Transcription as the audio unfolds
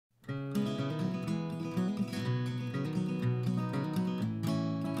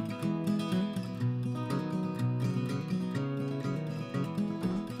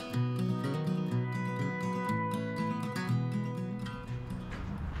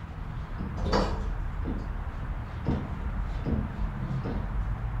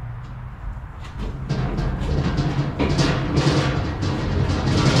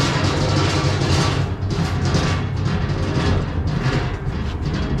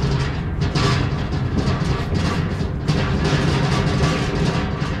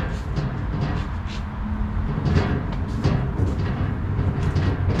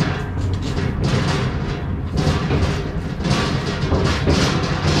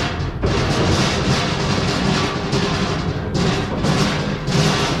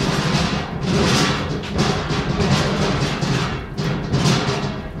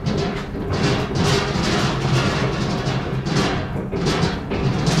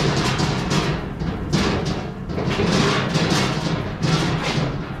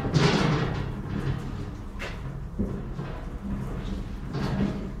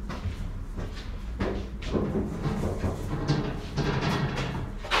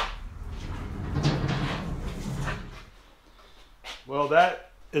Well,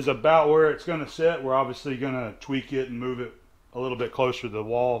 that is about where it's going to sit. We're obviously going to tweak it and move it a little bit closer to the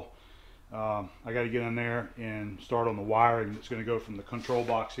wall. I got to get in there and start on the wiring. It's going to go from the control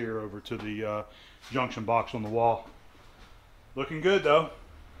box here over to the junction box on the wall. Looking good though.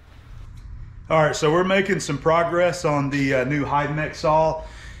 All right, so we're making some progress on the new Hydmech saw,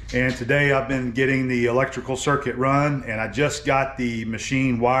 and today I've been getting the electrical circuit run, and I just got the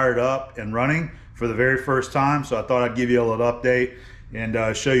machine wired up and running for the very first time, so I thought I'd give you a little update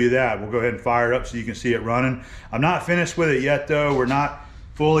and show you that. We'll go ahead and fire it up so you can see it running. I'm not finished with it yet though. We're not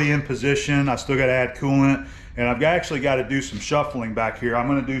fully in position. I still got to add coolant, and I've actually got to do some shuffling back here. I'm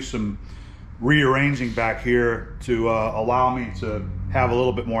going to do some rearranging back here to allow me to have a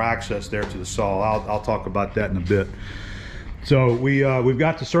little bit more access there to the saw. I'll talk about that in a bit. So we've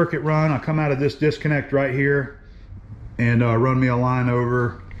got the circuit run. I'll come out of this disconnect right here and run me a line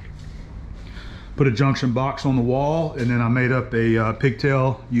over, put a junction box on the wall, and then I made up a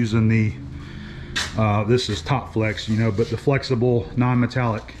pigtail using the this is top flex, you know, but the flexible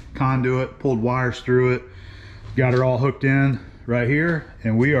non-metallic conduit, pulled wires through it, got her all hooked in right here,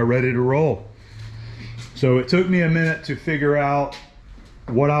 and we are ready to roll. So it took me a minute to figure out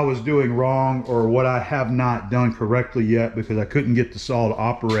what I was doing wrong or what I have not done correctly yet, because I couldn't get the saw to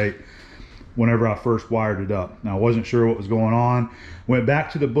operate whenever I first wired it up. Now I wasn't sure what was going on. Went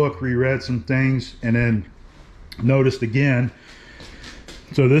back to the book, reread some things, and then noticed again.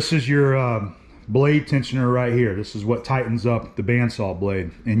 So this is your blade tensioner right here. This is what tightens up the bandsaw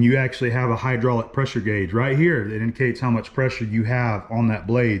blade, and you actually have a hydraulic pressure gauge right here that indicates how much pressure you have on that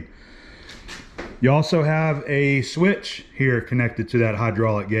blade. You also have a switch here connected to that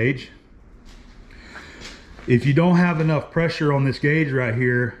hydraulic gauge. If you don't have enough pressure on this gauge right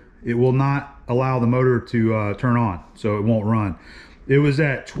here, it will not allow the motor to turn on, so it won't run. It was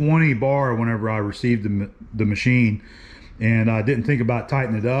at 20 bar whenever I received the machine, and I didn't think about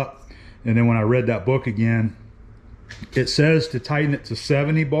tightening it up. And then when I read that book again, it says to tighten it to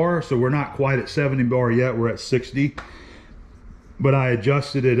 70 bar, so we're not quite at 70 bar yet, we're at 60. But I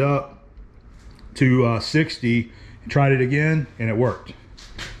adjusted it up to 60, tried it again, and it worked.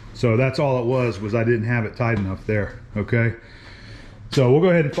 So that's all it was I didn't have it tight enough there. Okay, so we'll go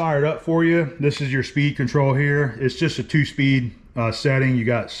ahead and fire it up for you. This is your speed control here. It's just a 2-speed setting. You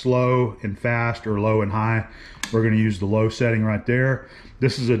got slow and fast, or low and high. We're going to use the low setting right there.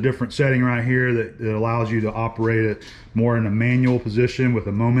 This is a different setting right here that allows you to operate it more in a manual position with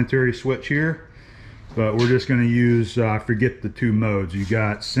a momentary switch here. But we're just going to use, I forget the two modes. You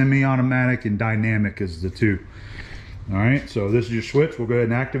got semi-automatic and dynamic is the two. All right, so this is your switch. We'll go ahead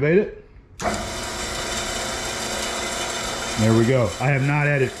and activate it. There we go. I have not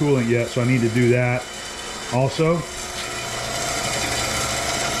added coolant yet, so I need to do that also.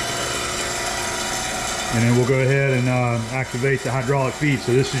 And then we'll go ahead and activate the hydraulic feed.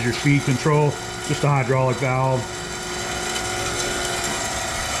 So this is your speed control, just a hydraulic valve.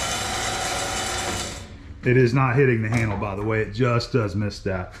 It is not hitting the handle, by the way. It just does miss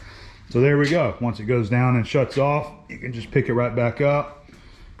that. So there we go. Once it goes down and shuts off, you can just pick it right back up,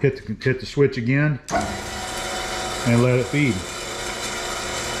 hit the switch again, and let it feed.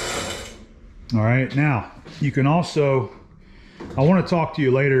 All right, now you can also, I want to talk to you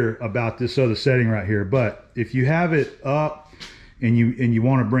later about this other setting right here, but if you have it up and you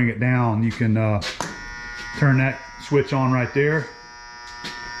want to bring it down, you can turn that switch on right there,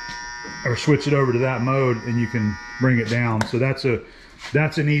 or switch it over to that mode, and you can bring it down. So that's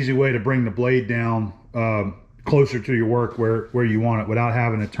an easy way to bring the blade down closer to your work where you want it, without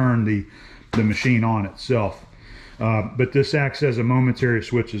having to turn the machine on itself. But this acts as a momentary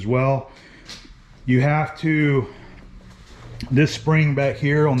switch as well. You have to, this spring back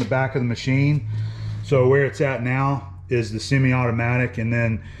here on the back of the machine, so where it's at now is the semi-automatic, and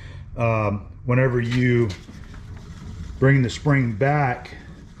then whenever you bring the spring back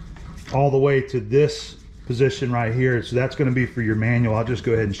all the way to this position right here, so that's going to be for your manual. I'll just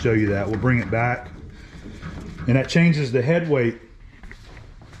go ahead and show you that. We'll bring it back, and that changes the head weight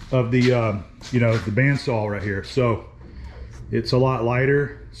of the you know, the bandsaw right here, so it's a lot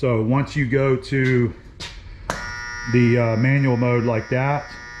lighter. So once you go to the manual mode like that,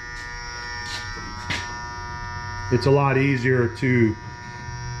 it's a lot easier to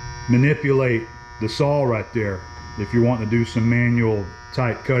manipulate the saw right there if you're wanting to do some manual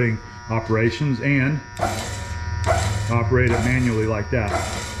type cutting operations and operate it manually like that.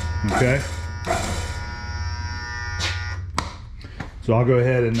 Okay, so I'll go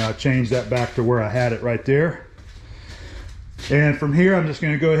ahead and change that back to where I had it right there. And from here, I'm just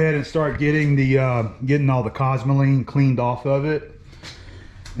going to go ahead and start getting the getting all the cosmoline cleaned off of it.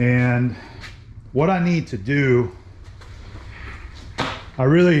 And what I need to do I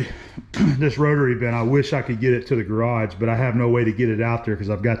really, this rotary bin, I wish I could get it to the garage, but I have no way to get it out there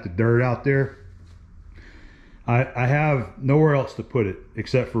because I've got the dirt out there. I have nowhere else to put it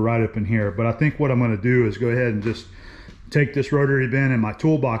except for right up in here. But I think what I'm going to do is go ahead and just take this rotary bin and my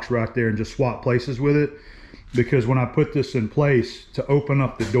toolbox right there and just swap places with it. Because when I put this in place to open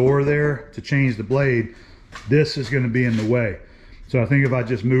up the door there to change the blade, this is going to be in the way. So I think if I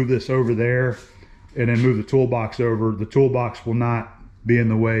just move this over there and then move the toolbox over, the toolbox will not be in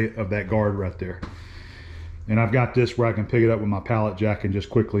the way of that guard right there. And I've got this where I can pick it up with my pallet jack and just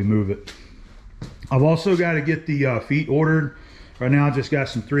quickly move it. I've also got to get the feet ordered. Right now I just got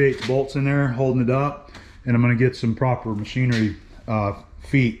some 3/8 bolts in there holding it up, and I'm going to get some proper machinery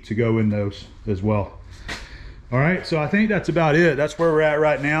feet to go in those as well. All right, so I think that's about it. That's where we're at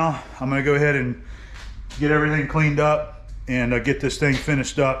right now. I'm going to go ahead and get everything cleaned up and get this thing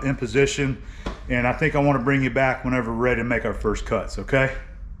finished up in position. And I think I want to bring you back whenever we're ready to make our first cuts, okay?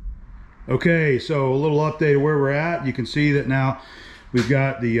 Okay, so a little update of where we're at. You can see that now we've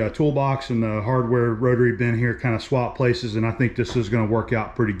got the toolbox and the hardware rotary bin here kind of swap places, and I think this is going to work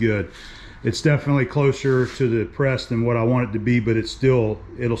out pretty good. It's definitely closer to the press than what I want it to be, but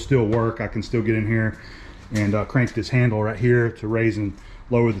it'll still work. I can still get in here and crank this handle right here to raise and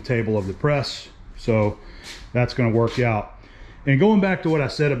lower the table of the press. So that's going to work out. And going back to what I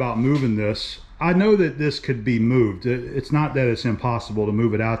said about moving this, I know that this could be moved. It's not that it's impossible to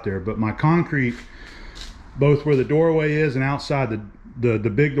move it out there, but my concrete, both where the doorway is and outside the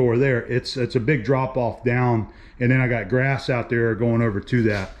big door there, it's a big drop off down, and then I got grass out there going over to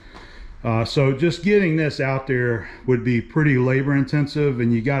that. So just getting this out there would be pretty labor intensive,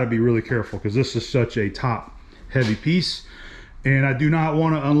 and you got to be really careful because this is such a top heavy piece. And I do not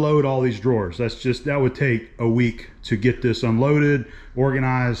want to unload all these drawers. That would take a week to get this unloaded,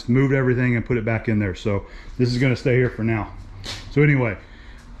 organized, moved everything, and put it back in there. So this is going to stay here for now. So anyway,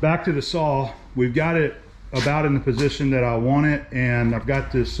 back to the saw. We've got it about in the position that I want it, and I've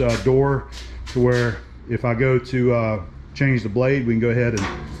got this door to where if I go to change the blade, we can go ahead and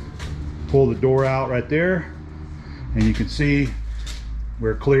pull the door out right there, and you can see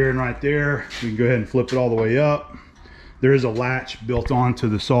we're clearing right there. We can go ahead and flip it all the way up. There is a latch built onto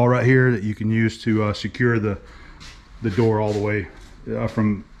the saw right here that you can use to secure the door all the way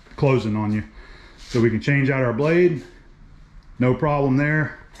from closing on you. So we can change out our blade, no problem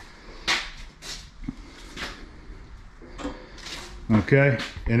there. Okay,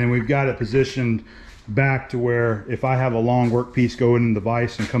 and then we've got it positioned back to where if I have a long work piece going in the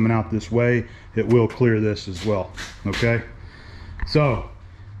vise and coming out this way, it will clear this as well. Okay, so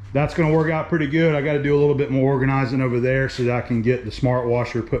that's going to work out pretty good. I got to do a little bit more organizing over there so that I can get the smart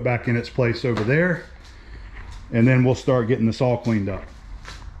washer put back in its place over there, and then we'll start getting this all cleaned up.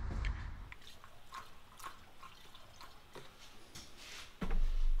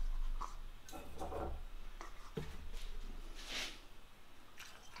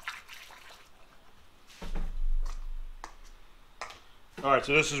 All right,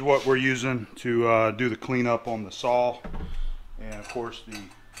 so this is what we're using to do the cleanup on the saw, and of course the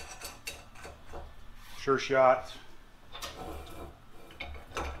Sure Shot.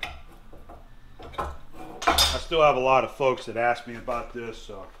 I still have a lot of folks that ask me about this,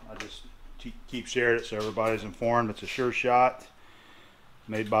 so I just keep sharing it so everybody's informed. It's a Sure Shot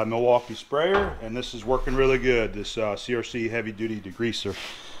made by Milwaukee Sprayer, and this is working really good, this CRC heavy duty degreaser.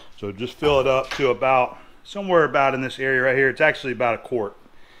 So just fill it up to about somewhere about in this area right here. It's actually about a quart.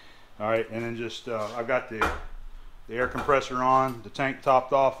 All right, and then just I've got the air compressor on, the tank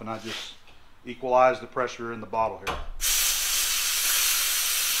topped off, and I just equalize the pressure in the bottle here.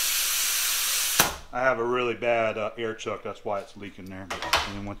 I have a really bad air chuck, that's why it's leaking there.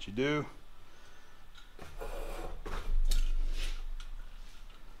 And then once you do,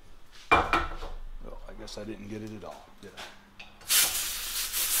 well, I guess I didn't get it at all, did I?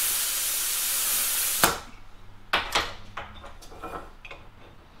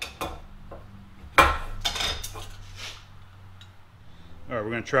 All right,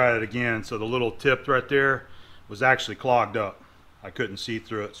 we're going to try it again. So the little tip right there was actually clogged up. I couldn't see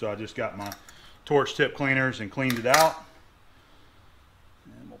through it, so I just got my torch tip cleaners and cleaned it out.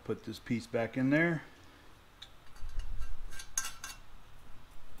 And we'll put this piece back in there.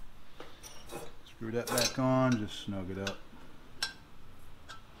 Screw that back on, just snug it up.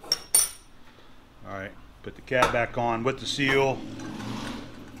 All right, put the cap back on with the seal.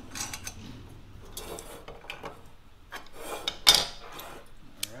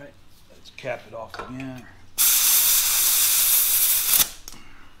 Cap it off again.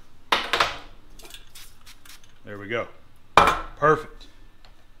 There we go. Perfect.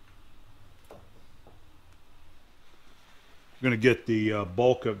 going to get the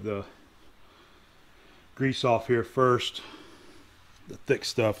bulk of the grease off here first, the thick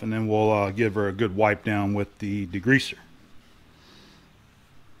stuff, and then we'll give her a good wipe down with the degreaser.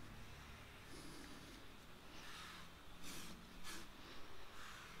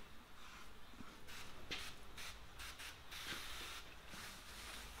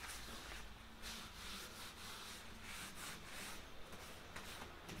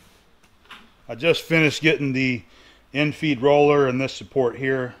 I just finished getting the in-feed roller and this support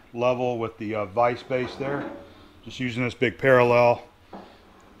here level with the vise base there. Just using this big parallel.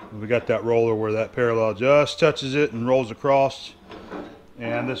 We got that roller where that parallel just touches it and rolls across.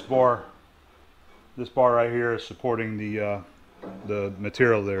 And this bar right here is supporting the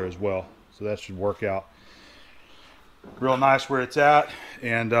material there as well. So that should work out real nice where it's at.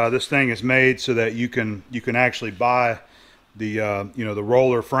 And this thing is made so that you can actually buy the the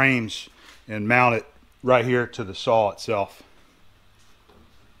roller frames and mount it right here to the saw itself.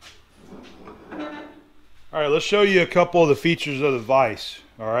 All right, let's show you a couple of the features of the vise.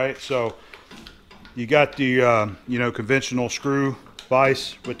 All right, so you got the conventional screw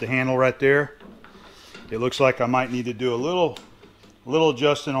vise with the handle right there. It looks like I might need to do a little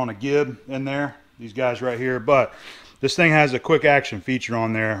adjusting on a gib in there, these guys right here, but this thing has a quick action feature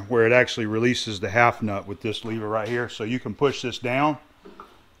on there where it actually releases the half nut with this lever right here, so you can push this down.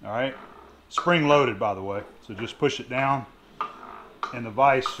 All right, spring loaded, by the way, so just push it down in the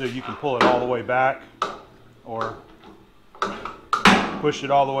vise so you can pull it all the way back or push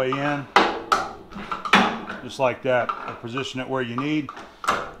it all the way in, just like that. And position it where you need,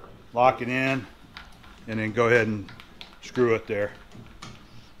 lock it in, and then go ahead and screw it there.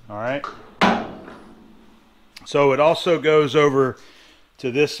 All right, so it also goes over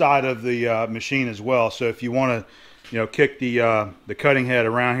to this side of the machine as well. So if you want to kick the cutting head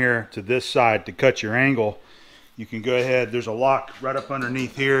around here to this side to cut your angle, you can go ahead. There's a lock right up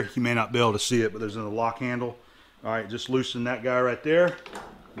underneath here. You may not be able to see it, but there's a lock handle. All right, just loosen that guy right there.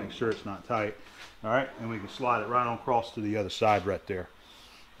 Make sure it's not tight. All right, and we can slide it right on across to the other side right there.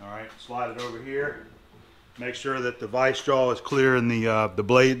 All right, slide it over here. Make sure that the vise jaw is clear in the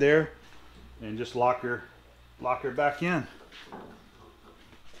blade there, and just lock her back in.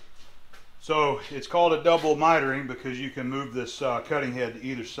 So it's called a double mitering because you can move this cutting head to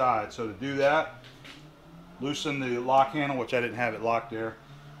either side. So to do that, loosen the lock handle, which I didn't have it locked there.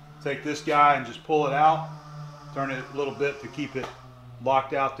 Take this guy and just pull it out. Turn it a little bit to keep it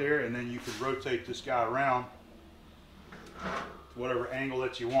locked out there, and then you can rotate this guy around to whatever angle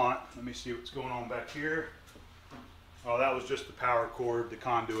that you want. Let me see what's going on back here. Oh, that was just the power cord, the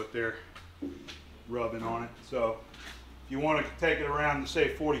conduit there, rubbing on it. So if you want to take it around to say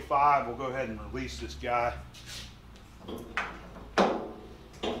 45, we'll go ahead and release this guy.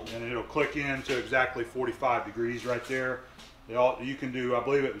 And it'll click into exactly 45 degrees right there. You can do, I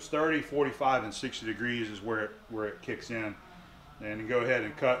believe it was 30, 45, and 60 degrees is where it kicks in. And go ahead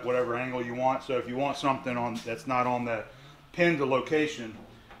and cut whatever angle you want. So if you want something that's not on the pin to location,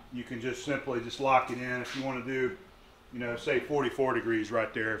 you can just simply lock it in. If you want to do, say 44 degrees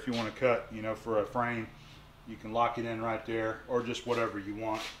right there, if you want to cut, for a frame, you can lock it in right there, or just whatever you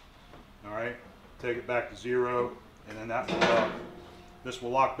want. All right, take it back to 0, and then this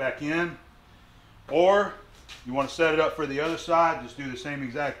will lock back in. Or you want to set it up for the other side, just do the same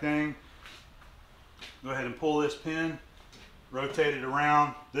exact thing. Go ahead and pull this pin, rotate it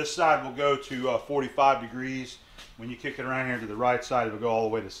around. This side will go to 45 degrees. When you kick it around here to the right side, it will go all the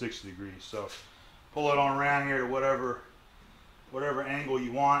way to 60 degrees. So pull it on around here to whatever angle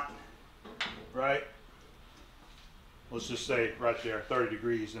you want, right? Let's just say right there, 30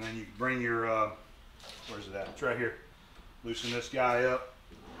 degrees, and then you can bring your, where's it at? It's right here. Loosen this guy up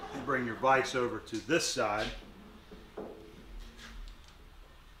and bring your vise over to this side.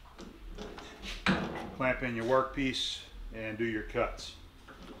 Clamp in your workpiece and do your cuts.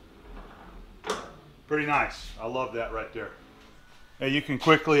 Pretty nice. I love that right there. Now you can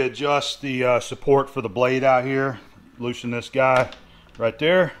quickly adjust the support for the blade out here. Loosen this guy right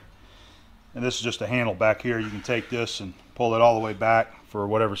there. And this is just a handle back here. You can take this and pull it all the way back for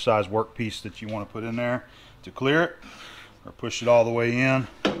whatever size workpiece that you want to put in there to clear it, or push it all the way in.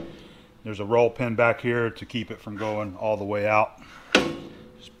 There's a roll pin back here to keep it from going all the way out.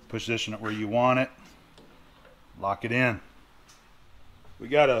 Just position it where you want it. Lock it in. We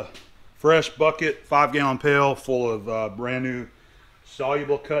got a fresh bucket, 5-gallon pail full of brand new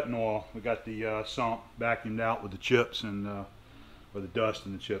soluble cutting oil. We got the sump vacuumed out with the chips and or the dust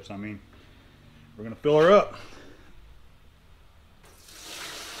and the chips, I mean. We're going to fill her up.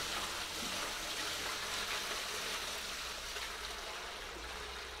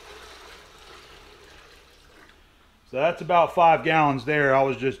 So that's about 5 gallons there. I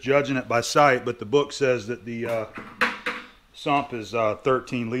was just judging it by sight, but the book says that the sump is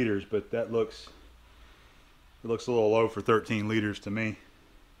 13 liters, but it looks a little low for 13 liters to me.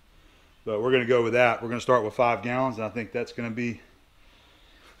 But we're going to go with that. We're going to start with 5 gallons, and I think that's going to be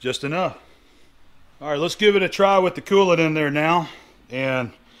just enough. All right, let's give it a try with the coolant in there now.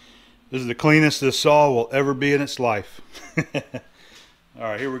 And this is the cleanest this saw will ever be in its life. All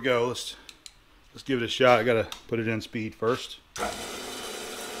right, here we go. Let's give it a shot. I got to put it in speed first.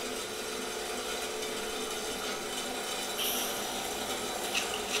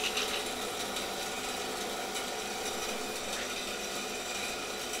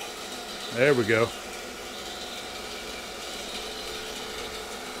 There we go.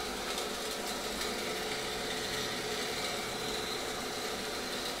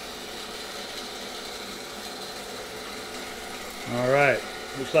 All right,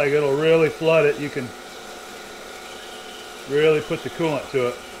 looks like it'll really flood it. You can really put the coolant to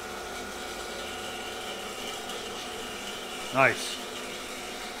it. Nice.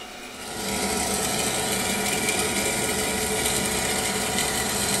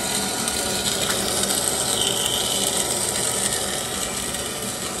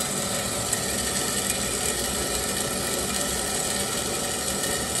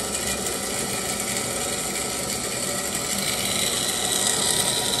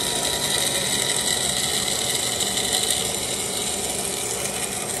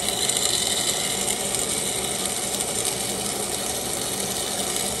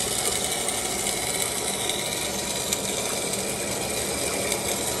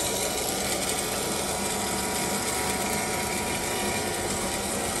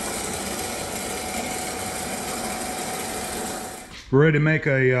 We're ready to make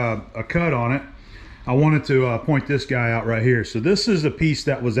a cut on it. I wanted to point this guy out right here. So this is a piece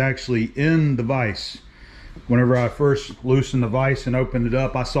that was actually in the vise. Whenever I first loosened the vise and opened it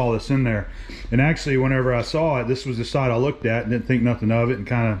up, I saw this in there. And actually, whenever I saw it, this was the side I looked at and didn't think nothing of it and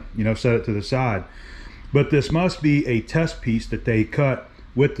kind of, you know, set it to the side. But this must be a test piece that they cut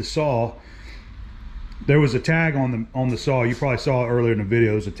with the saw. There was a tag on the saw. You probably saw it earlier in the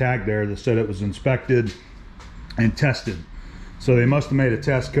video. There's a tag there that said it was inspected and tested. So they must have made a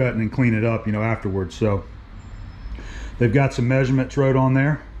test cut and then clean it up, you know, afterwards. So they've got some measurements wrote on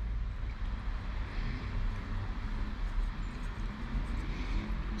there.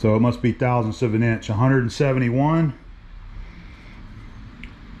 So it must be thousandths of an inch. 171,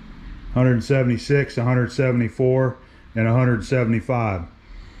 176, 174, and 175.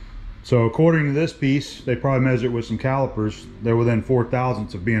 So according to this piece, they probably measured with some calipers. They're within 4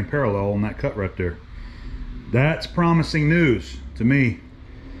 thousandths of being parallel on that cut right there. That's promising news to me.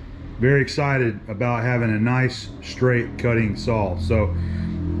 Very excited about having a nice straight cutting saw. So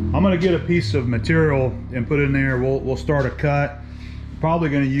I'm going to get a piece of material and put it in there. We'll start a cut. Probably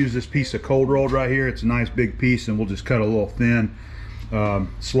going to use this piece of cold rolled right here. It's a nice big piece, and we'll just cut a little thin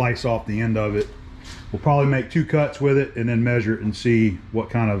slice off the end of it. We'll probably make 2 cuts with it and then measure it and see what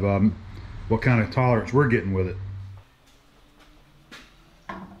kind of tolerance we're getting with it.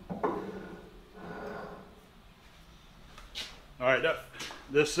 All right,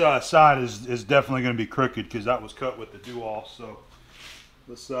 this side is definitely going to be crooked because that was cut with the do-all. So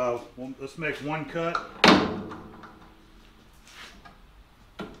let's make 1 cut.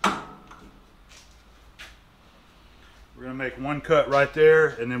 We're going to make 1 cut right there,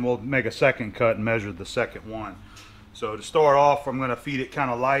 and then we'll make a 2nd cut and measure the 2nd one. So to start off, I'm going to feed it kind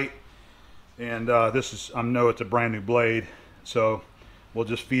of light, and I know it's a brand new blade, so we'll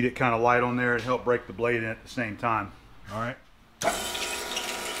just feed it kind of light on there and help break the blade in at the same time. All right.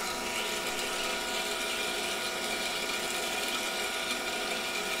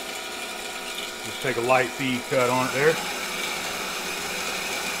 Just take a light feed cut on it there.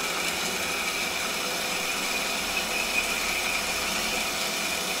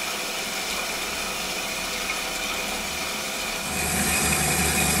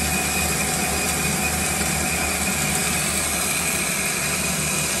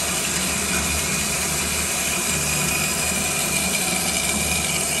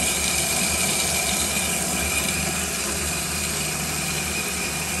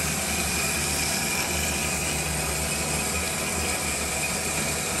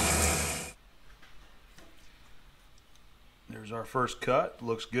 There's our first cut.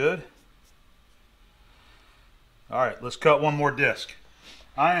 Looks good. All right, let's cut one more disc.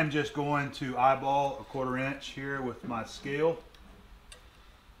 I am just going to eyeball a 1/4 inch here with my scale.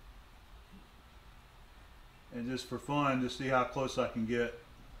 And just for fun, just see how close I can get.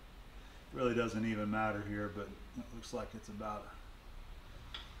 Really doesn't even matter here, but it looks like it's about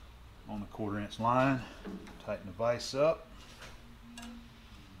on the 1/4 inch line. Tighten the vise up.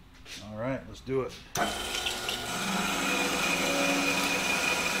 All right, let's do it.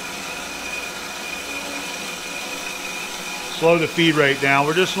 Slow the feed rate down.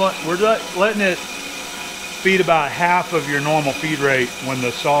 We're letting it feed about half of your normal feed rate when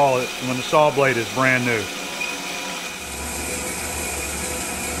the saw blade is brand new.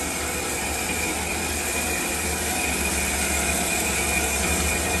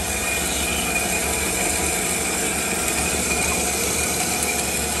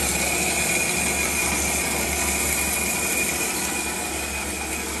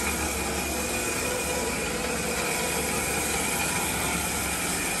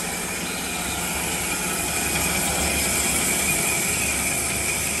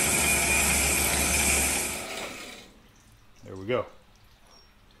 There we go.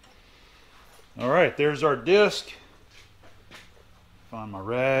 All right, there's our disc. Find my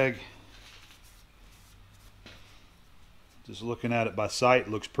rag. Just looking at it by sight, it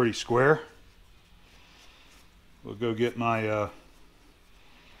looks pretty square. We'll go get my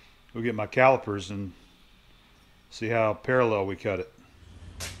calipers and see how parallel we cut it.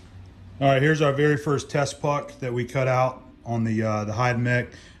 All right, here's our very first test puck that we cut out on the Hydmech.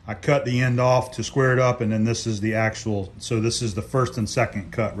 I cut the end off to square it up, and then this is the actual, so this is the first and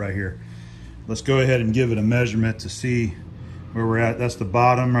second cut right here. Let's go ahead and give it a measurement to see where we're at. That's the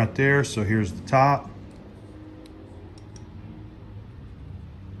bottom right there, so here's the top.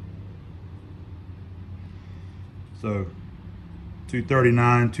 So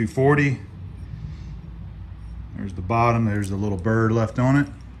 239, 240. There's the bottom, there's a little bird left on it.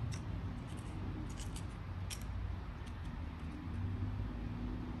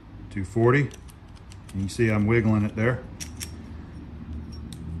 240. And you see I'm wiggling it there.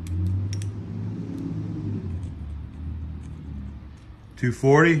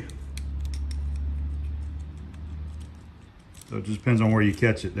 $240. So it just depends on where you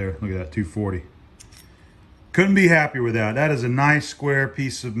catch it there. Look at that, 240. Couldn't be happier with that. That is a nice square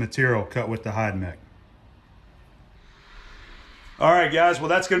piece of material cut with the Hydmech. All right, guys. Well,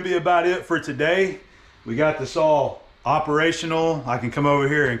 that's going to be about it for today. We got this all operational. I can come over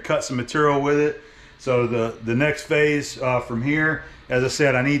here and cut some material with it. So the next phase from here, as I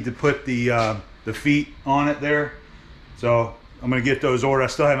said, I need to put the feet on it there. So I'm going to get those ordered. I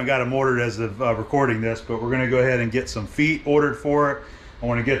still haven't got them ordered as of recording this, but we're going to go ahead and get some feet ordered for it. I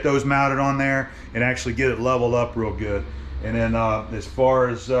want to get those mounted on there and actually get it leveled up real good. And then as far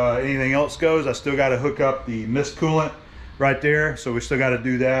as anything else goes, I still got to hook up the mist coolant right there. So we still got to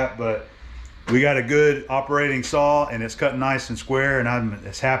do that, but we got a good operating saw and it's cutting nice and square, and I'm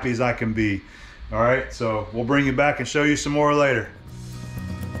as happy as I can be. All right, so we'll bring you back and show you some more later.